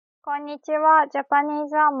こんにちは、ジャパニー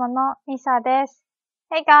ズアモのミサです。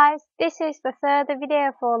Hey guys, this is the third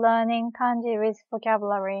video for learning kanji with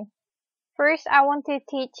vocabulary. First, I want to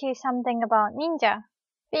teach you something about ninja.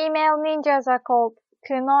 Female ninjas are called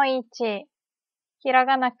kunoichi.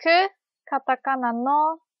 Hiragana ku, katakana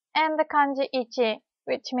no, and the kanji ichi,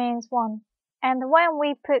 which means one. And when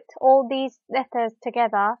we put all these letters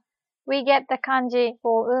together, we get the kanji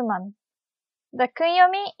for woman. The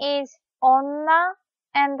kunyomi is onna,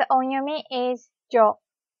 and the onyomi is jo.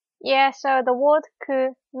 Yeah, so the word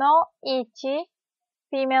ku no ichi,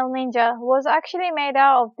 female ninja, was actually made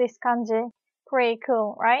out of this kanji. Pretty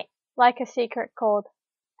cool, right? Like a secret code.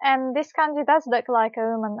 And this kanji does look like a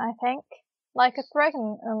woman, I think. Like a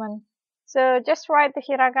pregnant woman. So just write the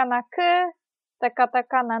hiragana ku, the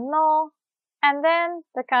katakana no, and then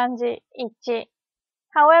the kanji ichi.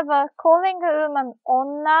 However, calling a woman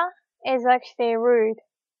onna is actually rude.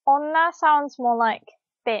 Onna sounds more like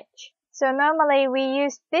bitch. So normally we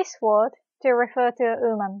use this word to refer to a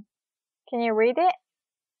woman. Can you read it?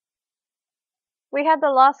 We had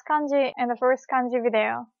the last kanji in the first kanji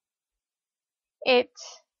video.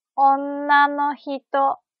 It's onna no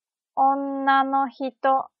hito, onna no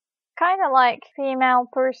hito. Kind of like female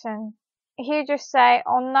person. If you just say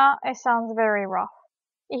onna, it sounds very rough.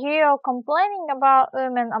 If you are complaining about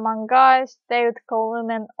women among guys, they would call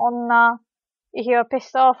women onna. If you are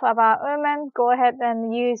pissed off about women, go ahead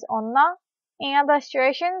and use onna. In other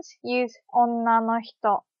situations, use onna no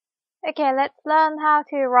hito. Okay, let's learn how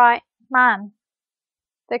to write man.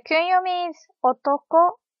 The kunyomi is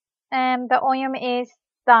otoko and the onyomi is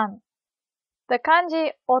dan. The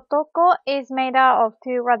kanji otoko is made out of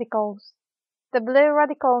two radicals. The blue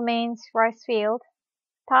radical means rice field.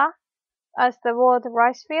 Ta, as the word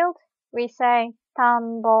rice field, we say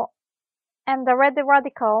tambo. And the red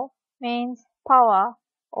radical means power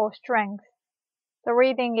or strength. The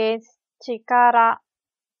reading is chikara.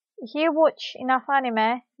 If you watch enough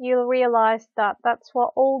anime, you'll realize that that's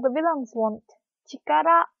what all the villains want.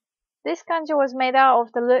 Chikara. This kanji was made out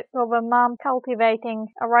of the look of a man cultivating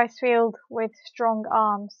a rice field with strong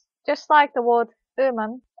arms. Just like the word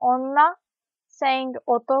woman, onna, saying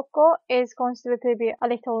otoko is considered to be a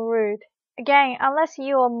little rude. Again, unless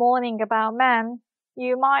you are mourning about men,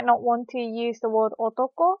 you might not want to use the word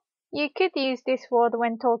otoko. You could use this word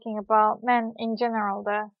when talking about men in general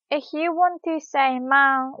though. If you want to say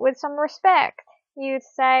man with some respect, you'd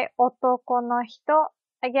say otoko no hito,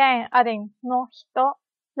 again adding no hito.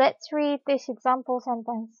 Let's read this example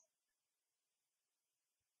sentence.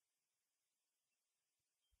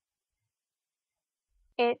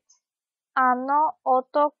 It's あの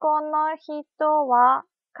男の人は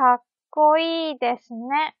かっこいいです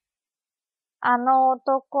ね。あの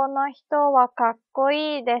男の人はかっこ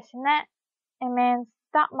いいですね。It means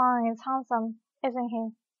that man is handsome, isn't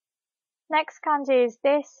he? Next kanji is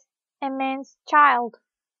this. It means child.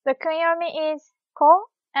 The kunyomi is ko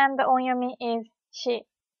and the onyomi is shi.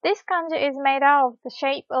 This kanji is made out of the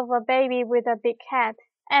shape of a baby with a big head.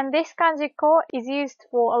 And this kanji ko is used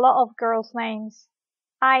for a lot of girls' names.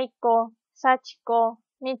 Aiko, Sachiko,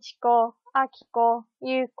 Michiko, Akiko,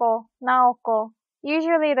 Yuko, Naoko.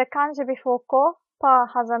 Usually the kanji before ko, pa,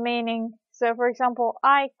 has a meaning. So for example,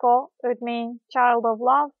 Aiko would mean child of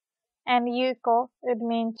love and Yuko would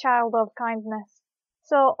mean child of kindness.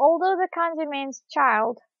 So although the kanji means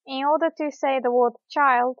child, in order to say the word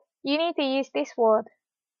child, you need to use this word.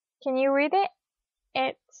 Can you read it?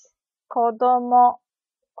 It's kodomo,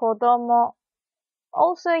 kodomo.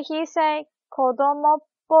 Also, if you say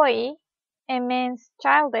kodomo-poi, it means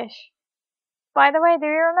childish. By the way, do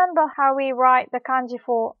you remember how we write the kanji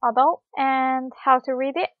for adult and how to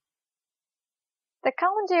read it? The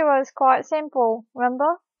kanji was quite simple,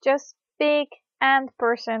 remember? Just big and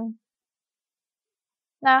person.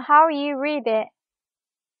 Now how you read it?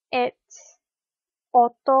 It's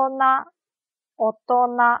otona,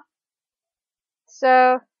 otona.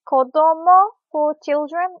 So, kodomo for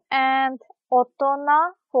children and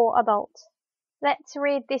otona for adults. Let's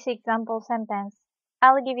read this example sentence.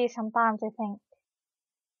 I'll give you some time to think.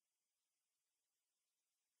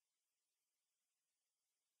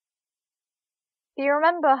 Do you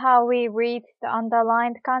remember how we read the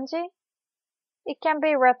underlined kanji? It can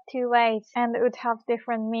be read two ways and would have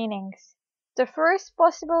different meanings. The first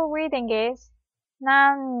possible reading is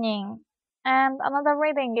nannin, and another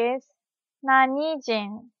reading is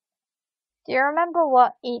nanijin. Do you remember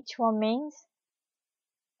what each one means?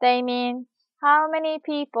 They mean how many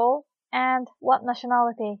people and what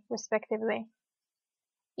nationality, respectively.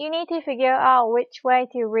 You need to figure out which way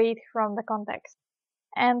to read from the context.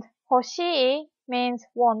 And hoshii means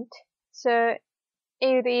want, so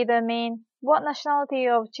it would either mean what nationality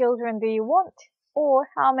of children do you want or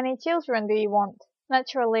how many children do you want.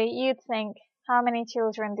 Naturally, you'd think how many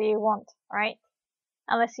children do you want, right?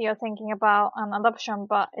 Unless you're thinking about an adoption,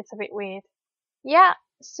 but it's a bit weird. Yeah,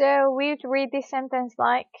 so we'd read this sentence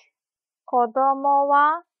like 子供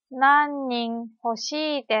は何人欲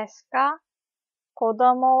しいですか?子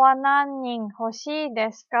供は何人欲しい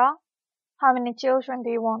ですか? How many children do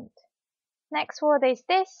you want? Next word is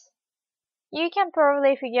this. You can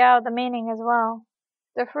probably figure out the meaning as well.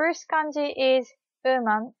 The first kanji is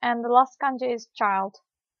woman and the last kanji is child.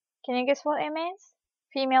 Can you guess what it means?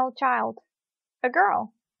 Female child. A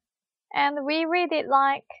girl. And we read it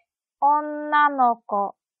like 女の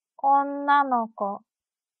子, 女の子.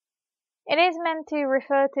 It is meant to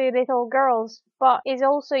refer to little girls, but is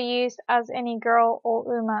also used as any girl or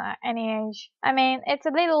woman at any age. I mean, it's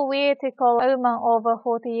a little weird to call a woman over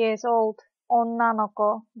 40 years old 女の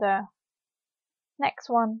子 though. Next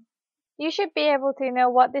one. You should be able to know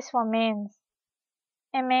what this one means.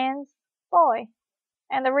 It means boy.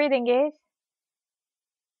 And the reading is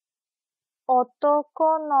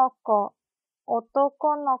男の子,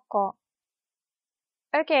 男の子.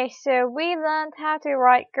 Okay, so we learned how to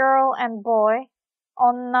write girl and boy,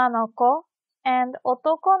 女の子, and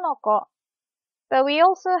男の子. But we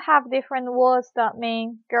also have different words that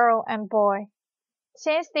mean girl and boy.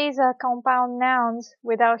 Since these are compound nouns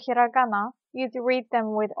without hiragana, you'd read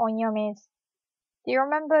them with onyomis. Do you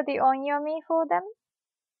remember the onyomi for them?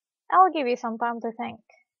 I'll give you some time to think.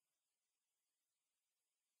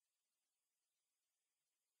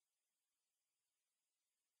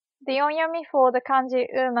 The onyomi for the kanji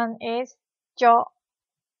woman is jo,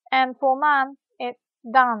 and for man it's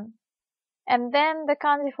dan. And then the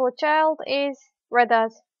kanji for child is read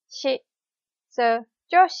as shi. So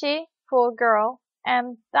joshi for girl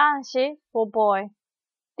and danshi for boy.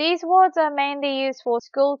 These words are mainly used for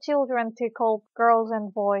school children to call girls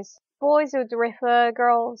and boys. Boys would refer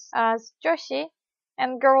girls as joshi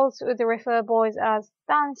and girls would refer boys as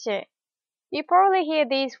danshi. You probably hear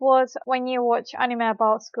these words when you watch anime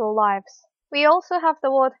about school lives. We also have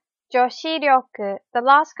the word joshiryoku. The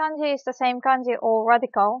last kanji is the same kanji or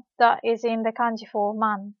radical that is in the kanji for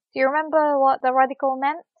man. Do you remember what the radical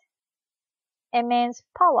meant? It means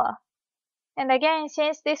power. And again,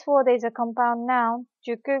 since this word is a compound noun,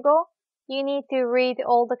 jukugo, you need to read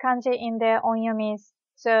all the kanji in their onyomis.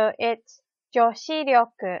 So it's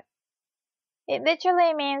joshiryoku. It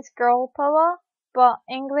literally means girl power, but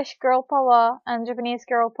English girl power and Japanese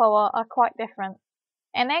girl power are quite different.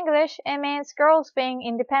 In English, it means girls being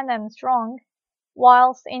independent and strong,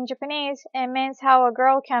 whilst in Japanese, it means how a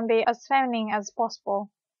girl can be as feminine as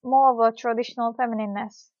possible, more of a traditional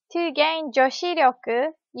feminineness. To gain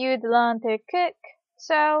joshiryoku, you'd learn to cook,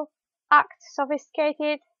 sew, act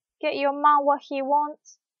sophisticated, get your man what he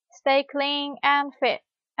wants, stay clean and fit,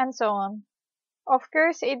 and so on. Of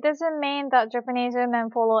course, it doesn't mean that Japanese women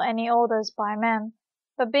follow any orders by men,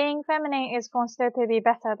 but being feminine is considered to be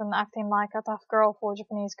better than acting like a tough girl for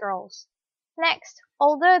Japanese girls. Next,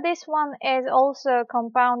 although this one is also a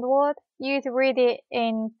compound word, you'd read it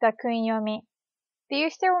in the kunyomi. Do you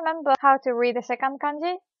still remember how to read the second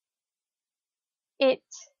kanji?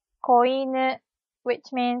 It's koinu,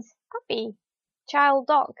 which means puppy, child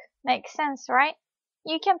dog. Makes sense, right?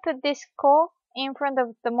 You can put this ko in front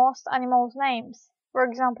of the most animals' names. For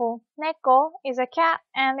example, neko is a cat,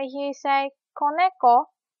 and if you say koneko,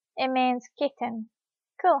 it means kitten.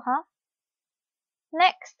 Cool, huh?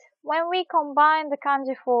 Next, when we combine the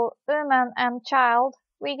kanji for woman and child,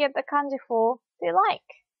 we get the kanji for to like.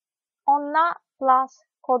 Onna plus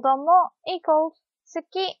kodomo equals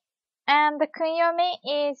suki, and the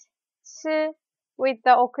kunyomi is su with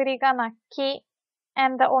the okurigana ki,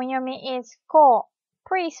 and the onyomi is ko.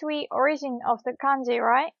 Pretty sweet origin of the kanji,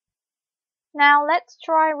 right? Now let's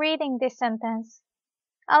try reading this sentence.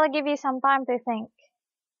 I'll give you some time to think.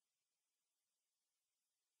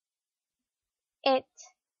 It's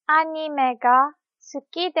anime ga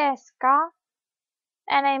suki desu ka?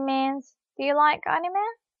 And it means, do you like anime?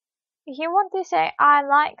 If you want to say I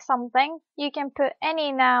like something, you can put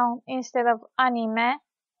any noun instead of anime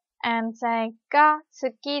and say ga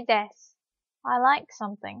suki desu. I like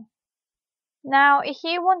something. Now, if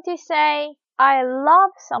you want to say I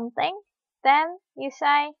love something, then you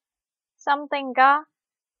say something ga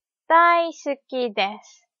daisuki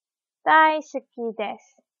desu. Daisuki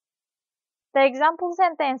desu. The example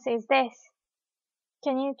sentence is this.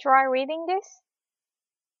 Can you try reading this?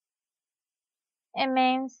 It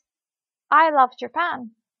means I love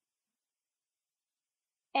Japan.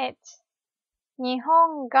 It's 日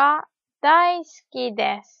本が大好き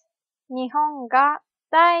です。日本が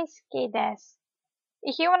大好きです。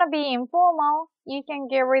If you want to be informal, you can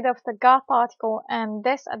get rid of the ga particle and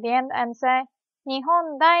this at the end and say 日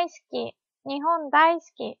本大好き、日本大好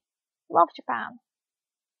き, love Japan.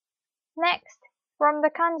 Next, from the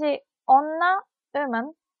kanji 女,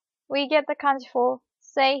 woman, we get the kanji for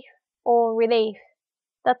safe or relief.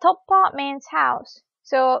 The top part means house,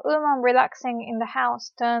 so a woman relaxing in the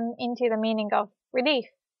house turned into the meaning of relief.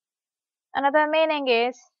 Another meaning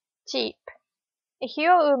is cheap. If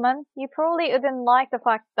you're a woman, you probably wouldn't like the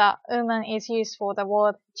fact that woman is used for the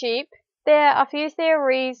word cheap. There are a few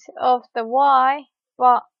theories of the why,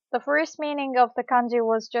 but the first meaning of the kanji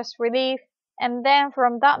was just relief, and then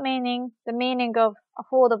from that meaning, the meaning of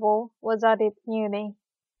affordable was added newly.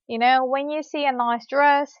 You know, when you see a nice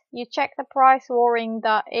dress, you check the price worrying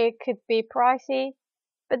that it could be pricey,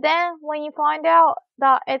 but then when you find out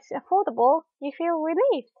that it's affordable, you feel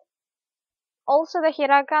relieved. Also, the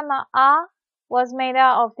hiragana a was made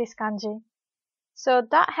out of this kanji, so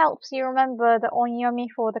that helps you remember the onyomi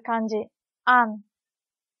for the kanji an.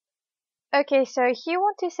 Okay, so if you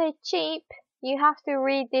want to say cheap, you have to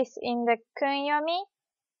read this in the kunyomi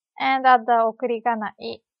and add the okurigana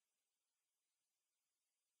I.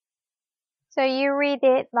 So you read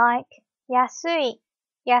it like 安い,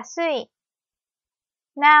 安い.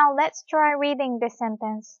 Now let's try reading this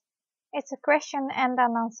sentence. It's a question and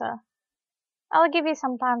an answer. I'll give you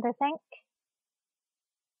some time to think.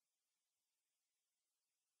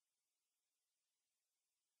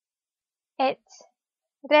 It's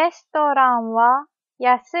レストランは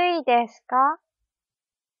安いですか?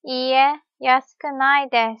 いいえ、安くない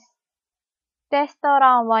です。レスト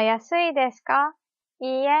ランは安いですか? い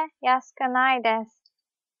いえ、安くないです。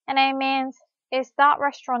And it means, is that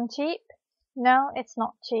restaurant cheap? No, it's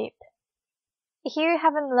not cheap. If you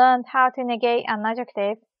haven't learned how to negate an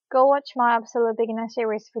adjective, go watch my Absolute Beginner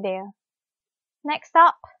series video. Next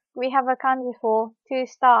up, we have a kanji for to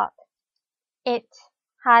start. It's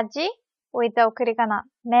はじ with the okurigana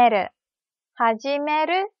める. 始め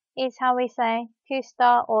る is how we say to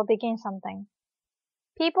start or begin something.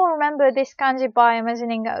 People remember this kanji by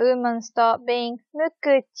imagining a woman start being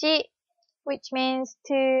mukuchi, which means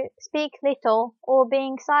to speak little or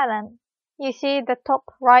being silent. You see the top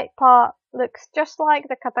right part looks just like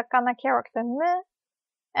the katakana character mu,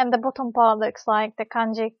 and the bottom part looks like the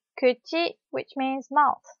kanji kuchi, which means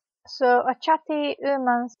mouth. So a chatty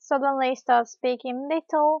woman suddenly starts speaking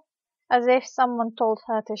little, as if someone told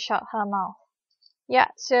her to shut her mouth. Yeah,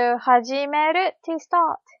 so 始める to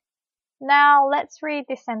start. Now let's read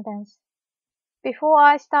this sentence. Before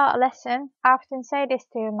I start a lesson, I often say this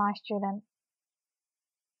to my students.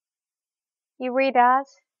 You read as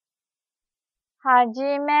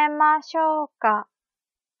始めましょうか.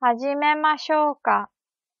 始めましょうか.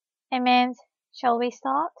 It means, shall we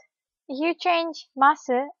start? If you change ま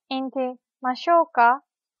す into ましょうか,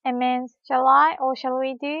 it means, shall I or shall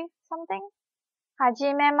we do something?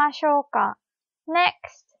 始めましょうか.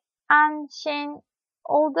 Next, 安心.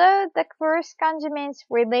 Although the first kanji means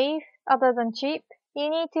relief other than cheap, you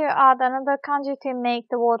need to add another kanji to make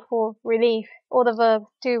the word for relief or the verb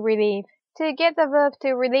to relieve. To get the verb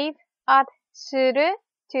to relieve, add する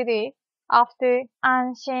to do after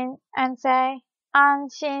安心 and say 安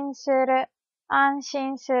心する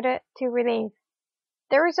to relieve.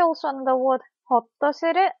 There is also another word ほっと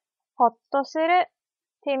する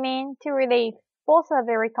to mean to relieve. Both are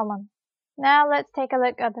very common. Now let's take a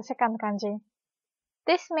look at the second kanji.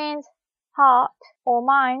 This means heart or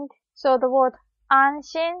mind, so the word 安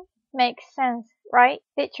心 makes sense, right?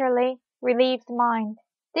 Literally, relieved mind.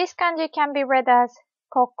 This kanji can be read as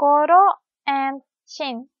心 and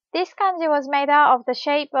心. This kanji was made out of the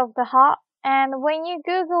shape of the heart, and when you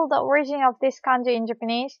Google the origin of this kanji in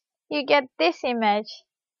Japanese, you get this image.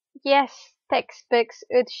 Yes, textbooks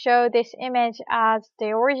would show this image as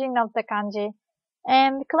the origin of the kanji,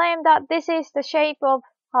 and claim that this is the shape of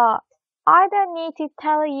heart. I don't need to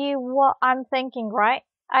tell you what I'm thinking, right?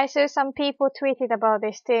 I saw some people tweeted about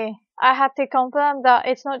this too. I had to confirm that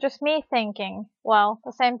it's not just me thinking. Well,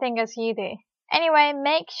 the same thing as you do. Anyway,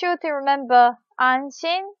 make sure to remember 安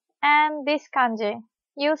心 and this kanji.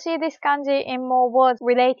 You'll see this kanji in more words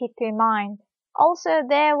related to mind. Also,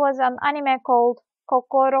 there was an anime called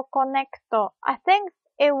Kokoro Connecto. I think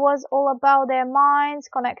it was all about their minds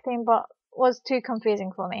connecting, but was too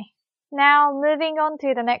confusing for me. Now, moving on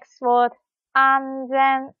to the next word, 安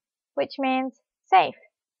全, which means safe.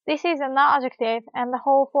 This is an adjective, and the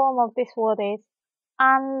whole form of this word is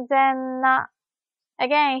安全な.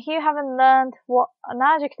 Again, if you haven't learned what an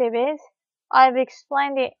adjective is, I've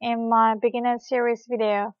explained it in my beginner series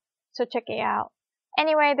video, so check it out.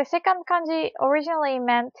 Anyway, the second kanji originally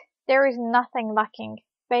meant there is nothing lacking,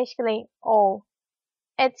 basically all.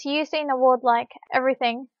 It's used in a word like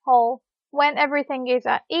everything, whole. When everything is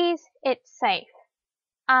at ease, it's safe.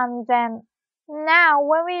 And then, now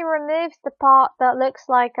when we remove the part that looks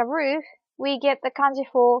like a roof, we get the kanji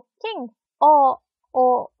for king. Or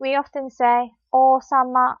we often say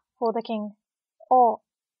O-sama for the king. Or.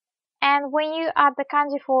 And when you add the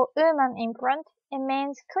kanji for woman in front, it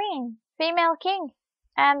means queen, female king.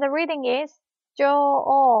 And the reading is 女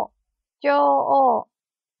王, 女王.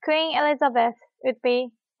 Queen Elizabeth would be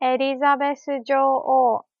エリザベス女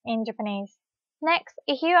王 in Japanese. Next,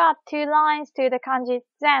 if you add two lines to the kanji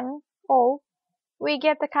zen, or, we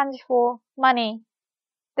get the kanji for money.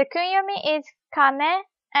 The kunyomi is kane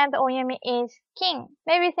and the onyomi is king.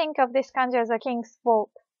 Maybe think of this kanji as a king's vault.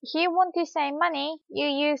 If you want to say money, you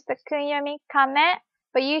use the kunyomi kane,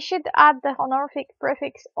 but you should add the honorific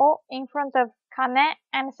prefix o in front of kane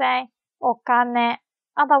and say okane.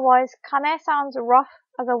 Otherwise, kane sounds rough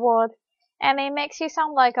as a word, and it makes you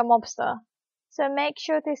sound like a mobster. So make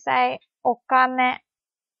sure to say okane,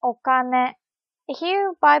 okane. If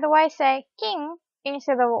you, by the way, say king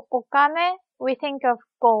instead of okane, we think of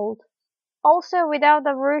gold. Also, without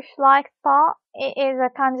the roof-like part, it is a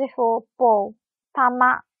kanji for ball,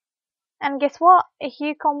 tama. And guess what? If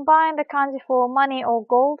you combine the kanji for money or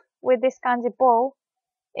gold with this kanji ball,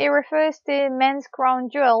 it refers to men's crown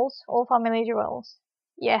jewels or family jewels.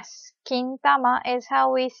 Yes, kintama is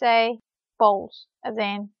how we say balls, as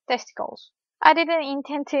in testicles. I didn't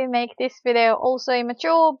intend to make this video also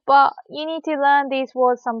immature, but you need to learn these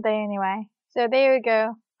words someday anyway. So there you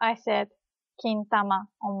go, I said kintama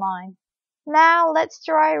online. Now let's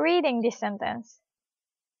try reading this sentence.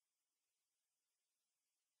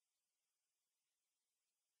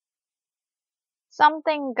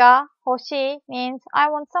 Something ga hoshii means I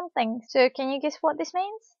want something. So can you guess what this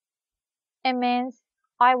means? It means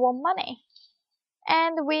I want money.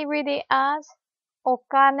 And we read it as お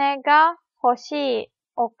金が欲しい。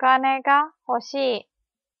お金が欲しい。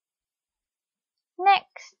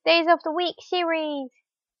Next, Days of the Week series.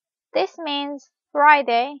 This means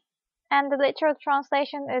Friday, and the literal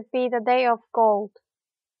translation would be the day of gold.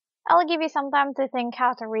 I'll give you some time to think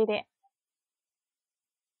how to read it.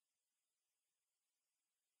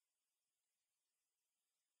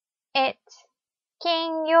 It's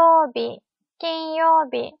金曜日, 金曜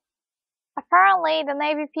日. Apparently, the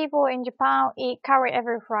Navy people in Japan eat curry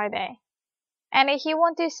every Friday. And if you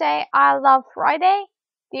want to say, I love Friday,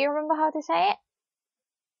 do you remember how to say it?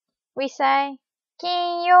 We say,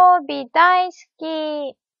 金曜日大好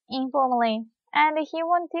き informally. And if you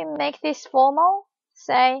want to make this formal,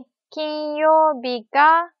 say, 金曜日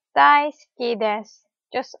が大好きです.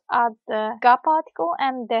 Just add the が particle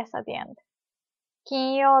and です at the end.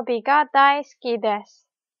 金曜日が大好きです.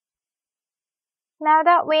 Now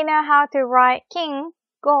that we know how to write king,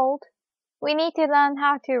 gold, we need to learn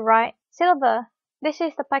how to write silver. This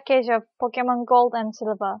is the package of Pokemon Gold and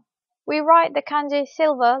Silver. We write the kanji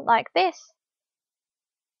silver like this.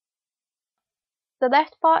 The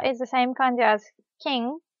left part is the same kanji as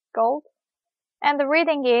king, gold, and the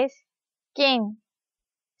reading is gin.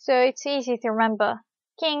 So it's easy to remember.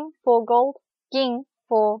 King for gold, gin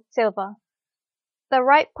for silver. The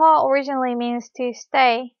right part originally means to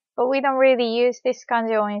stay, but we don't really use this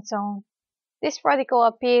kanji on its own. This radical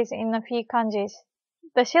appears in a few kanjis.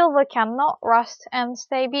 The silver cannot rust and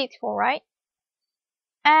stay beautiful, right?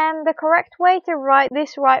 And the correct way to write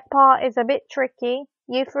this right part is a bit tricky.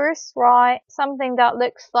 You first write something that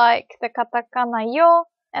looks like the katakana yo,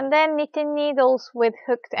 and then knitting needles with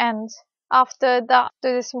hooked ends. After that,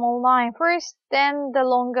 do the small line first, then the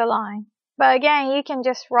longer line. But again, you can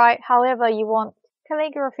just write however you want.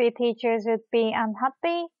 Calligraphy teachers would be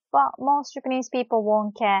unhappy, but most Japanese people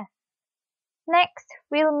won't care. Next,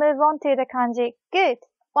 we'll move on to the kanji good.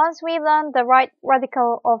 Once we learn the right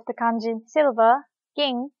radical of the kanji silver,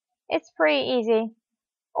 gin, it's pretty easy.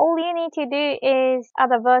 All you need to do is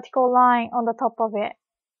add a vertical line on the top of it.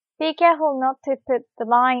 Be careful not to put the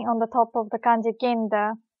line on the top of the kanji gin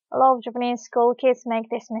though. A lot of Japanese school kids make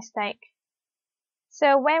this mistake.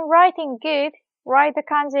 So when writing good, write the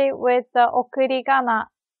kanji with the okurigana,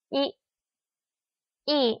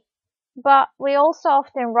 I. But we also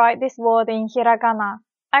often write this word in hiragana.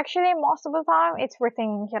 Actually, most of the time it's written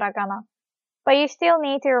in hiragana. But you still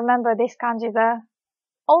need to remember this kanji though.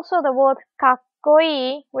 Also the word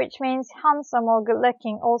kakkoi, which means handsome or good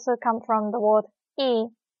looking, also come from the word I,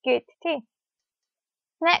 good too.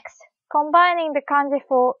 Next, combining the kanji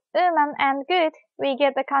for woman and good, we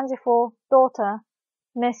get the kanji for daughter,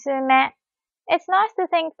 musume. It's nice to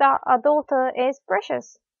think that a daughter is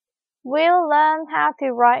precious. We'll learn how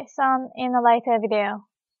to write son in a later video.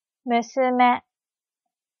 Musume.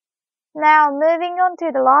 Now moving on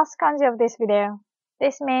to the last kanji of this video.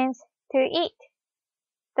 This means to eat.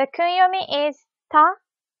 The kunyomi is ta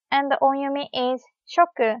and the onyomi is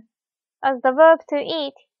shoku. As the verb to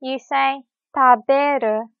eat, you say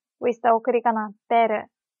taberu with the okurikana beru.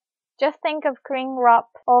 Just think of cling wrap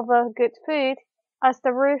over good food, as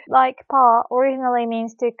the roof-like part originally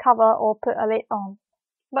means to cover or put a lid on.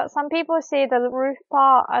 But some people see the roof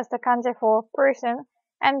part as the kanji for person,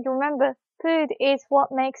 and remember, food is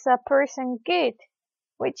what makes a person good,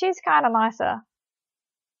 which is kind of nicer.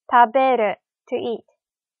 Taberu, to eat.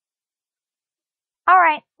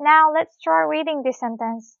 Alright, now let's try reading this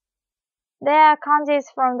sentence. There are kanjis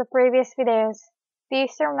from the previous videos. Do you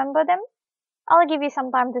still remember them? I'll give you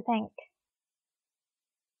some time to think.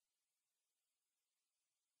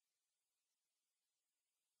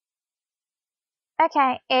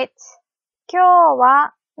 Okay, it's 今日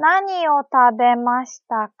は何を食べまし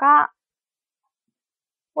たか?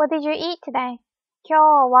 What did you eat today? 今日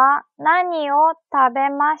は何を食べ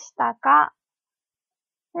ましたか?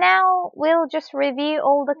 Now we'll just review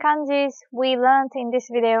all the kanjis we learned in this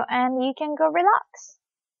video and you can go relax.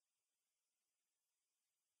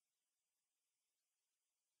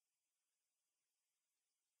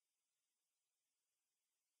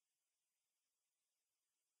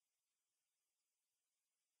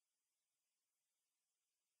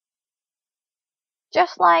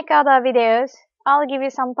 Just like other videos, I'll give you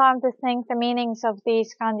some time to think the meanings of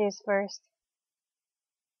these kanjis first.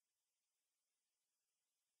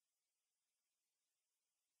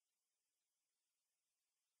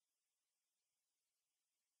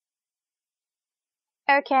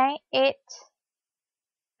 Okay, it's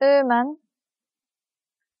woman,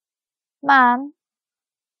 man,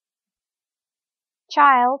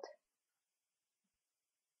 child,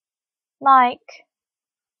 like,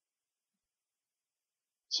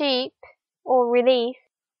 cheap or relief,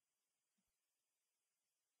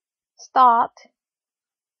 start,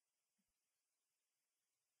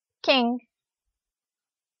 king,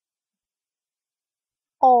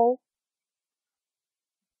 all,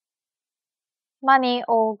 money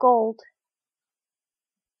or gold,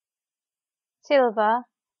 silver,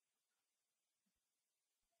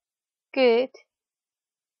 good,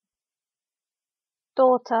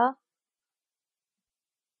 daughter,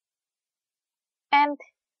 and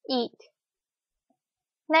eat.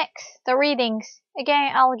 Next, the readings.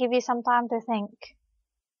 Again, I'll give you some time to think.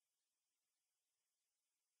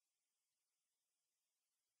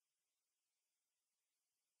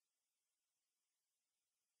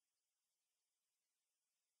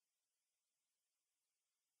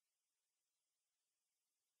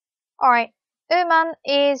 Alright, woman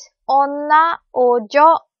is onna or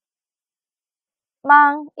jo.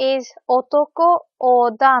 Man is otoko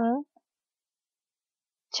or dan.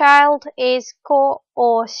 Child is ko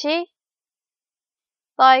or shi.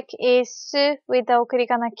 Like is su with the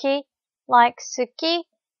okurikana ki, like suki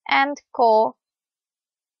and ko.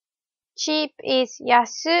 Cheap is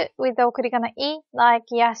yasu with the okurikana I, like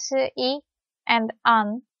yasui and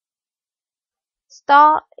an.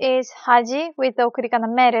 Start is haji with the okurikana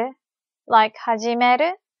meru, like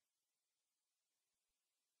hajimeru.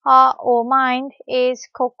 Heart or mind is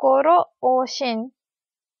kokoro or shin.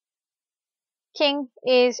 King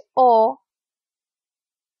is o.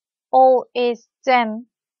 All is zen.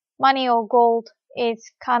 Money or gold is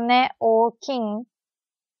kane or king.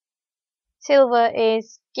 Silver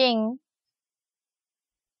is gin.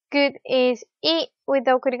 Good is I with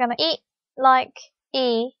the okurikana I, like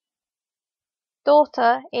I.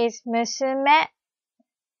 Daughter is musume.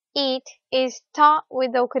 Eat is ta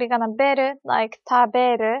with the okurikana beru, like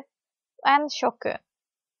taberu, and shoku.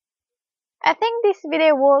 I think this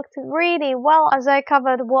video worked really well as I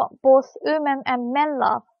covered what both women and men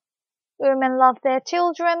love. Women love their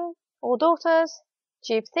children or daughters,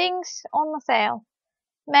 cheap things on sale.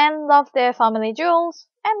 Men love their family jewels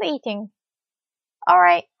and eating.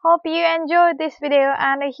 Alright, hope you enjoyed this video,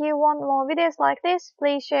 and if you want more videos like this,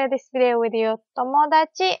 please share this video with your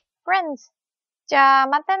tomodachi, friends. じゃあ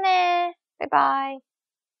またね。バイバイ。